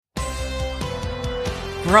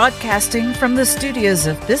Broadcasting from the studios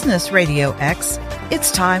of Business Radio X,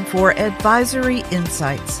 it's time for Advisory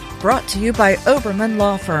Insights, brought to you by Oberman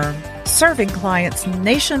Law Firm, serving clients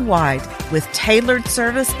nationwide with tailored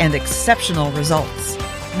service and exceptional results.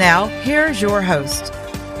 Now, here's your host.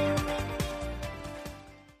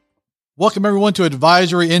 Welcome, everyone, to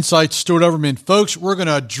Advisory Insights. Stuart Oberman. Folks, we're going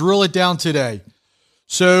to drill it down today.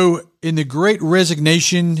 So, in the great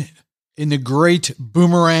resignation, in the great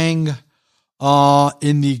boomerang,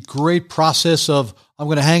 in the great process of I'm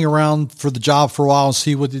going to hang around for the job for a while and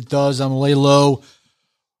see what it does, I'm going to lay low,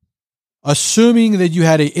 assuming that you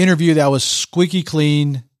had an interview that was squeaky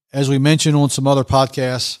clean, as we mentioned on some other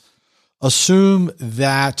podcasts, assume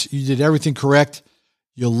that you did everything correct,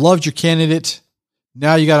 you loved your candidate,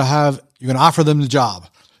 now you're going to offer them the job.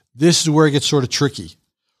 This is where it gets sort of tricky.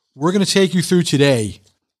 We're going to take you through today,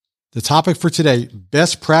 the topic for today,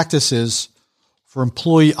 best practices for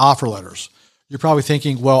employee offer letters. You're probably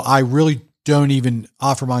thinking, well, I really don't even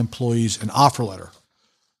offer my employees an offer letter.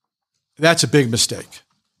 That's a big mistake.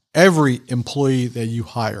 Every employee that you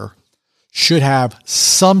hire should have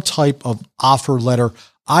some type of offer letter.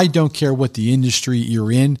 I don't care what the industry you're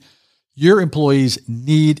in. Your employees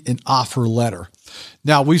need an offer letter.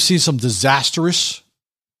 Now, we've seen some disastrous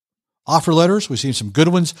offer letters. We've seen some good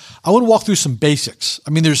ones. I want to walk through some basics.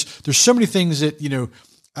 I mean, there's so many things that,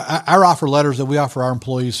 our offer letters that we offer our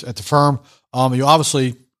employees at the firm, you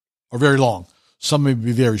obviously are very long. Some may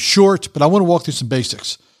be very short, but I want to walk through some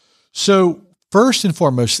basics. So first and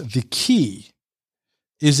foremost, the key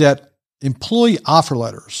is that employee offer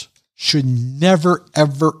letters should never,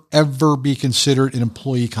 ever, ever be considered an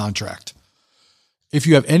employee contract. If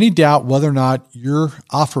you have any doubt whether or not your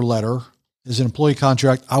offer letter is an employee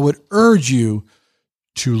contract, I would urge you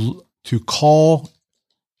to call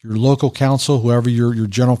your local counsel, whoever your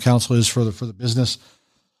general counsel is for the business.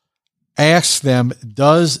 Ask them,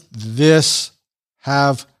 does this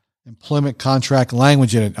have employment contract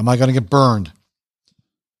language in it? Am I going to get burned?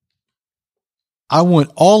 I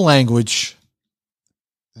want all language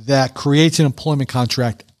that creates an employment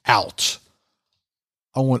contract out.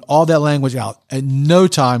 I want all that language out. At no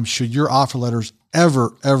time should your offer letters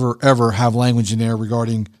ever, ever, ever have language in there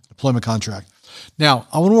regarding employment contract. Now,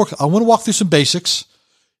 I want to walk through some basics.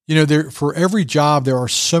 For every job, there are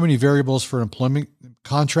so many variables for an employment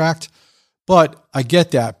contract, but I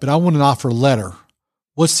get that. But I want an offer letter.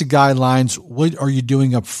 What's the guidelines? What are you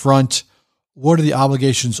doing up front? What are the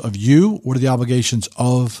obligations of you? What are the obligations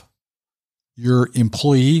of your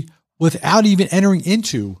employee without even entering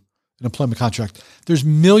into an employment contract? There's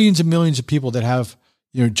millions and millions of people that have,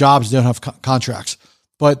 jobs that don't have contracts,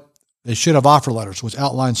 but they should have offer letters which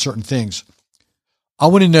outline certain things. I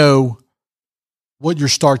want to know what your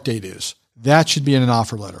start date is. That should be in an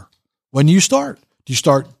offer letter. When do you start? Do you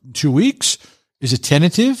start in 2 weeks? Is it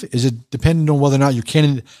tentative? Is it dependent on whether or not your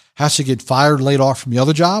candidate has to get fired, laid off from the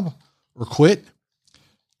other job or quit?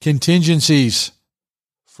 Contingencies.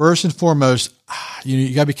 First and foremost,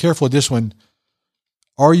 you got to be careful with this one.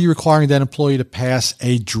 Are you requiring that employee to pass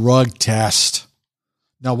a drug test?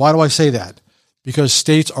 Now, why do I say that? Because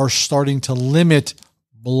states are starting to limit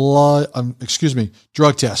drug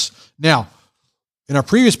tests. Now, in our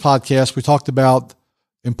previous podcast, we talked about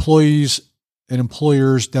employees and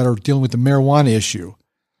employers that are dealing with the marijuana issue.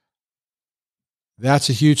 That's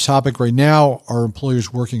a huge topic right now. Are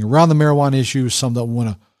employers working around the marijuana issue? Some don't want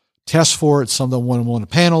to test for it. Some don't want to go on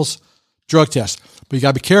panels, drug tests. But you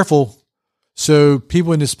got to be careful. So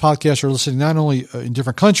people in this podcast are listening not only in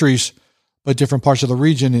different countries, but different parts of the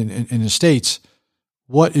region and in the states.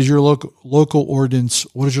 What is your local ordinance?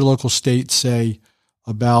 What does your local state say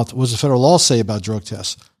about, what does the federal law say about drug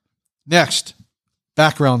tests? Next,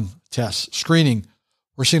 background tests, screening.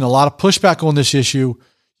 We're seeing a lot of pushback on this issue.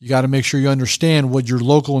 You got to make sure you understand what your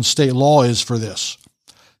local and state law is for this.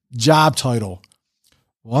 Job title.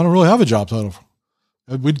 Well, I don't really have a job title.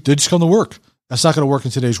 They just come to work. That's not going to work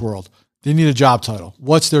in today's world. They need a job title.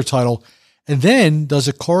 What's their title? And then does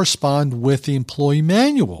it correspond with the employee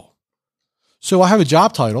manual? So I have a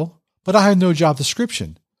job title, but I have no job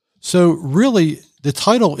description. So really the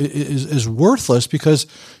title is worthless because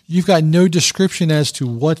you've got no description as to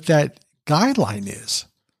what that guideline is.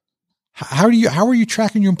 How are you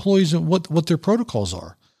tracking your employees and what their protocols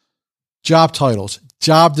are? Job titles,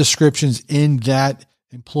 job descriptions in that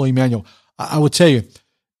employee manual. I would tell you,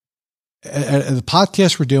 the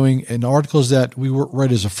podcast we're doing and the articles that we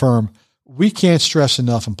write as a firm, we can't stress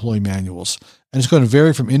enough employee manuals. And it's going to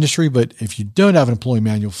vary from industry, but if you don't have an employee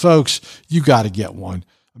manual, folks, you got to get one,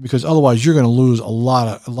 because otherwise you're going to lose a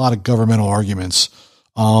lot of governmental arguments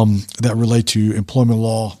that relate to employment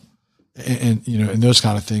law and those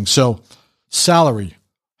kind of things. So salary,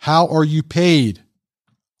 How are you paid?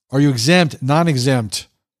 Are you exempt, non-exempt?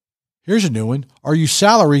 Here's a new one. Are you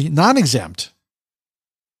salary, non-exempt?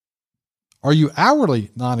 Are you hourly,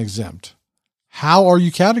 non-exempt? How are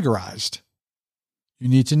you categorized? You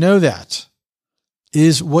need to know that.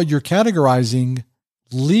 Is what you're categorizing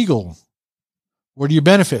legal? What are your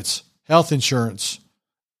benefits? Health insurance,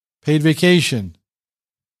 paid vacation.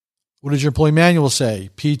 What does your employee manual say?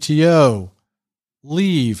 PTO,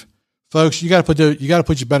 leave. Folks, you got to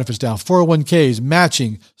put your benefits down. 401ks,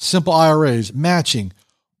 matching, simple IRAs, matching.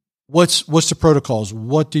 What's the protocols?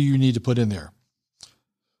 What do you need to put in there?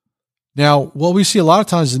 Now, what we see a lot of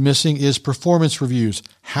times is missing is performance reviews.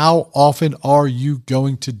 How often are you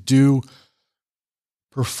going to do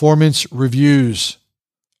performance reviews?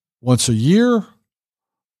 Once a year,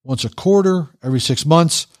 once a quarter, every 6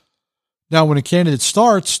 months. Now, when a candidate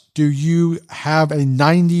starts, do you have a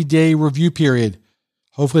 90-day review period?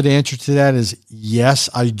 Hopefully the answer to that is yes,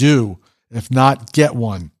 I do. If not, get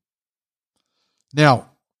one. Now,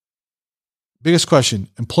 biggest question,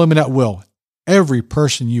 employment at will. Every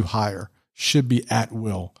person you hire should be at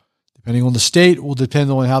will. Depending on the state, will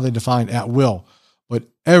depend on how they define at will. But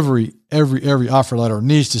every offer letter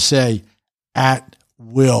needs to say at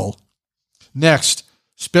will. Next,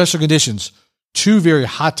 special conditions. Two very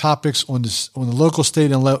hot topics on the local,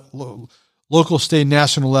 state, and local, state,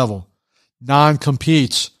 national level.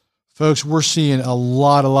 Non-competes. Folks, we're seeing a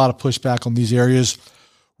lot of pushback on these areas.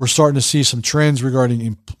 We're starting to see some trends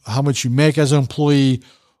regarding how much you make as an employee.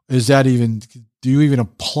 Do you even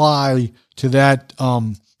apply to that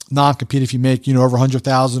non-compete if you make, over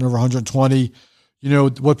 100,000, over 120?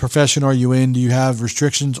 What profession are you in? Do you have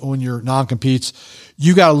restrictions on your non-competes?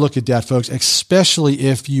 You got to look at that, folks, especially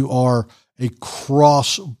if you are a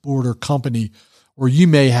cross-border company where you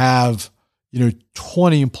may have,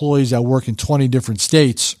 20 employees that work in 20 different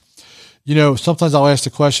states. Sometimes I'll ask the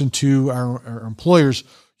question to our employers,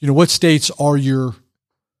 what states are your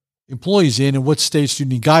employees in and what states do you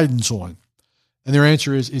need guidance on? And their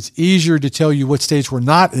answer is it's easier to tell you what states we're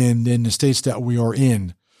not in than the states that we are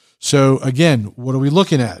in. So again, what are we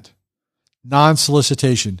looking at?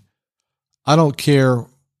 Non-solicitation. I don't care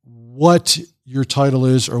what your title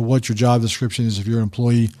is or what your job description is if you're an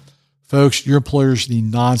employee. Folks, your employers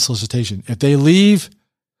need non-solicitation. If they leave,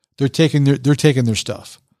 they're taking their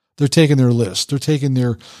stuff. They're taking their list. They're taking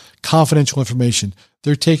their confidential information.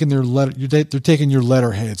 They're taking their letter. They're taking your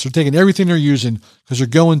letterheads. They're taking everything they're using because they're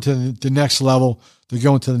going to the next level. They're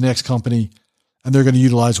going to the next company, and they're going to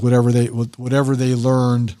utilize whatever they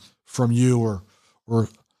learned from you or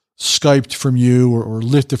Skyped from you or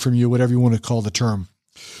lifted from you, whatever you want to call the term.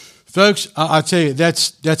 Folks, I'll tell you,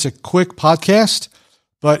 that's a quick podcast,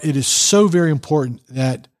 but it is so very important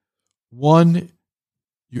that, one,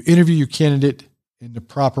 you interview your candidate in the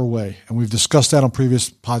proper way. And we've discussed that on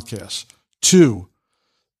previous podcasts. Two,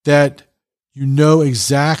 that you know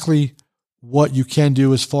exactly what you can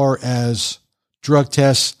do as far as drug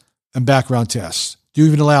tests and background tests. Do you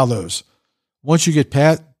even allow those? Once you get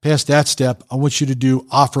past that step, I want you to do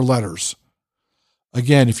offer letters.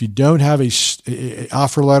 Again, if you don't have a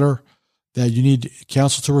offer letter that you need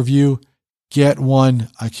counsel to review, get one.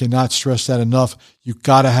 I cannot stress that enough. You've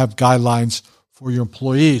got to have guidelines for your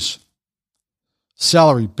employees.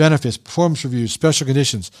 Salary, benefits, performance reviews, special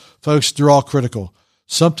conditions. Folks, they're all critical.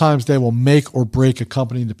 Sometimes they will make or break a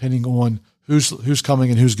company depending on who's coming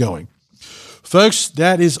and who's going. Folks,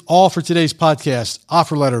 that is all for today's podcast.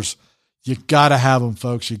 Offer letters. You got to have them,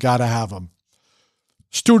 folks. You got to have them.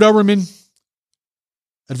 Stuart Oberman,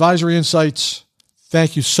 Advisory Insights.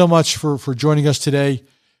 Thank you so much for joining us today.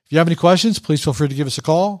 If you have any questions, please feel free to give us a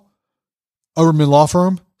call. Oberman Law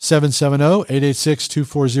Firm,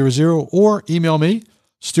 770-886-2400, or email me,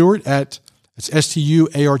 Stuart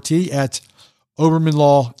Stuart at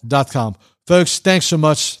obermanlaw.com. Folks, thanks so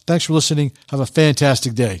much. Thanks for listening. Have a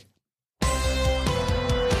fantastic day.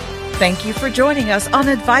 Thank you for joining us on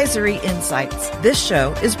Advisory Insights. This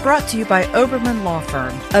show is brought to you by Oberman Law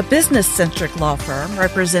Firm, a business-centric law firm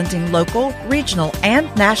representing local, regional, and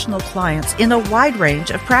national clients in a wide range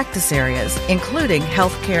of practice areas, including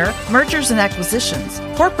healthcare, mergers and acquisitions,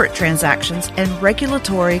 corporate transactions, and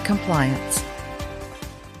regulatory compliance.